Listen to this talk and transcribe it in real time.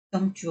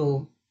Welcome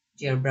to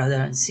dear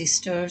brother and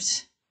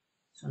sisters.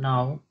 So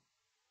now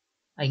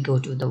I go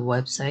to the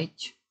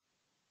website,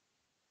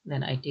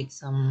 then I take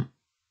some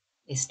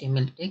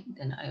HTML tag,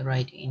 then I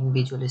write in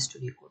Visual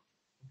Studio Code.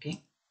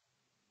 Okay.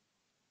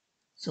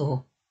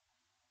 So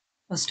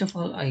first of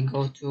all, I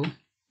go to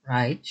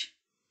write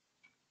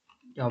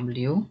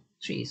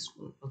W3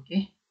 school.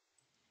 Okay.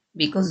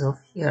 Because of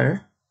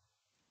here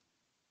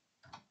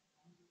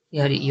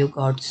you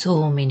got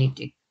so many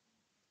tag.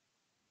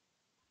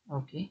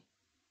 Okay.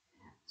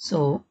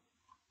 So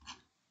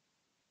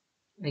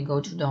I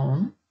go to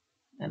down,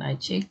 then I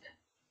check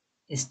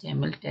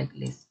HTML tag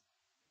list.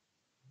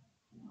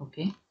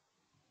 Okay.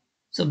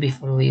 So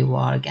before we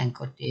work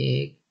anchor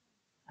tag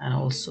and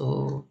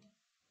also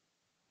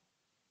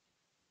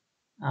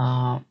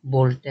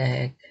bold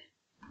tag,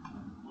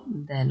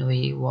 then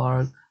we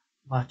work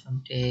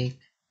bottom tag,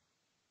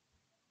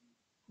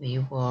 we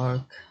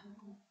work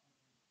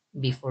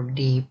before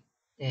deep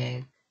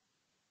tag,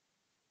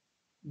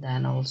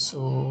 then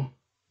also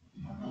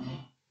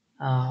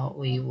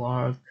we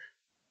work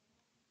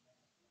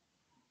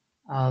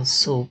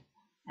soap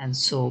and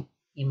soap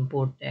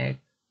import tag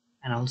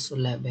and also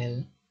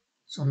label.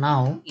 So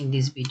now in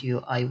this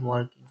video I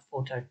work in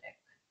footer tag.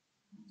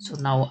 So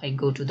now I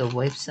go to the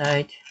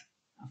website.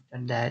 After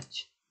that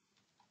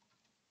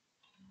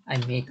I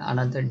make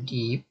another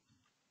div.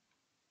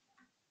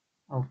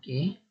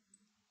 Okay,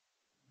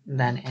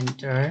 then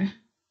enter.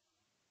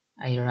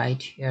 I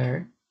write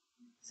here,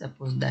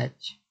 suppose that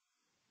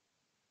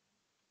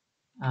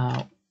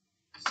uh,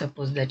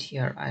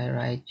 here I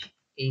write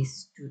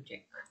H2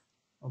 tech.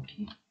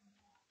 Okay,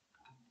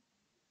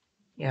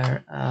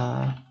 here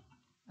I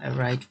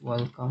write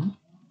welcome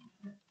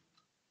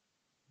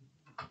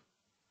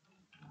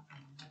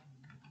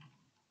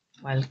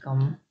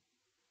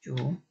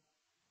to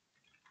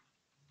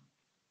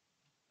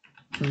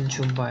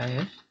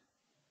Jubaer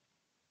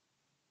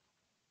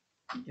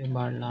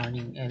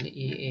Learning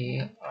Learning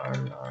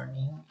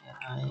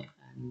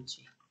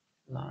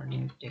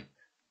Learning Tech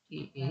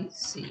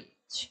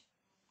TACH.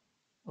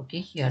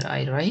 Okay, here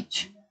I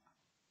write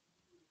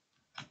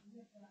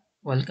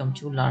welcome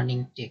to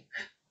Learning Tech.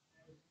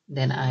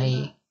 Then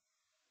I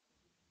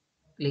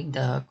click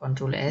the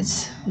Control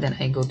S. Then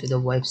I go to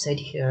the website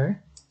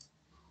here.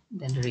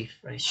 Then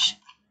refresh.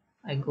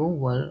 I go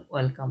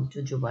welcome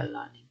to Jubaer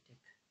Learning Tech.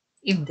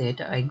 If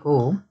that I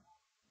go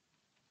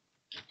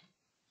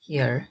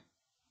here,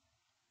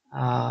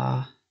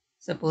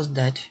 suppose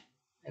that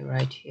I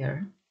write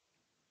here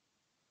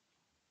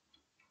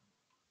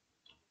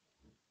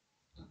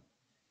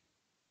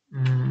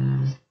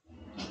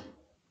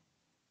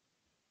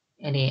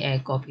any a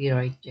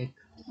copyright check.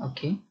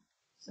 Okay,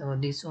 so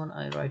this one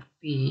I write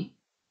P,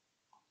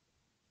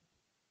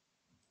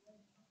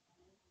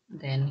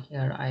 then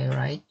here I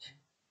write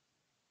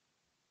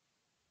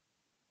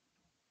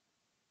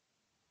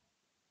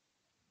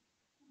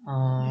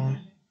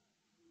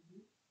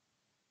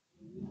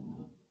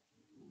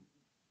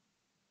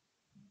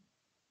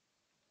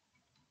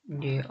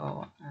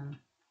DO and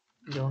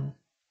don't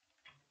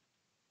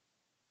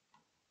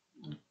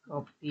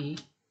copy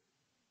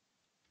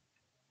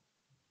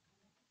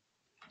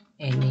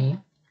any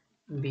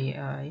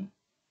BIDA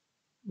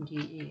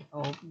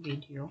of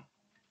video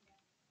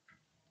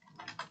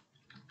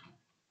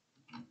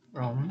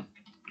from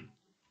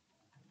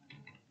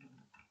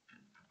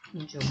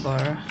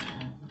Jubaer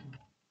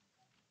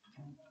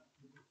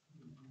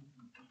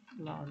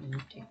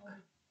Learning Tech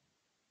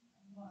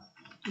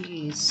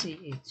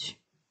TACH.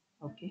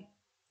 Okay,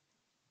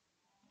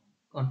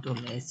 Control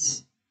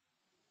S.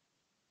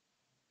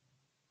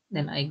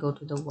 Then I go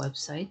to the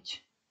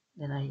website,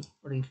 then I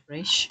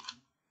refresh.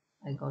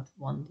 I got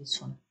this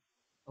one.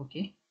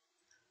 Okay,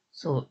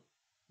 so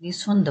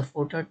this one the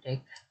footer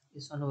tag,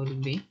 this one will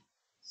be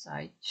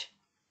site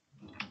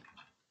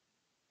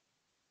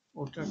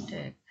footer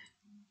tag.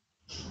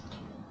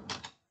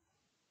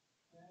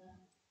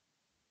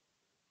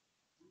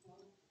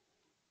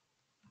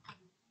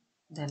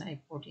 Then I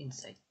put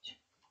inside.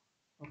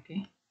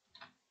 Okay,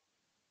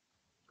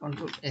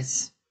 Control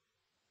S.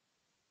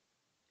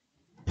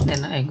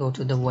 Then I go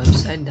to the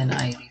website, then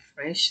I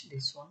refresh.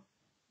 This one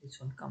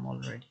come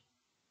already.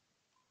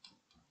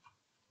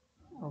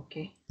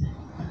 Okay,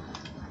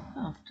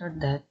 after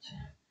that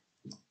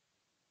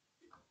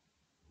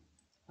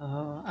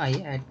I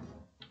add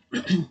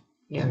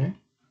here,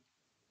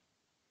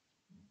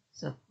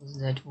 suppose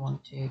that one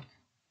take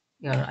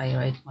here I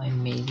write my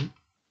mail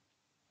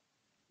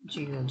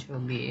Jubaer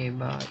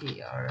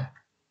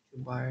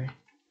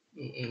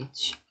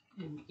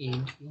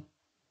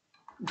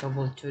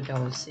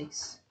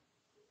AH2266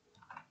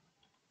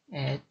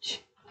 at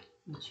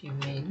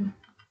gmail.com.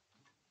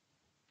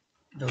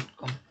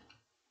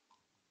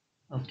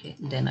 Okay,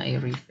 then I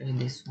refill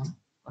this one,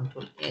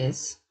 Control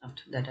S.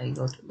 After that I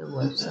go to the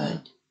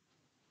website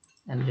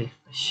and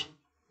refresh.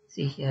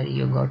 See here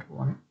you got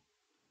one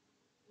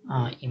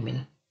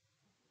email.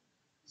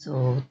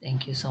 So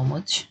thank you so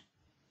much,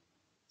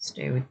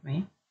 stay with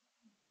me.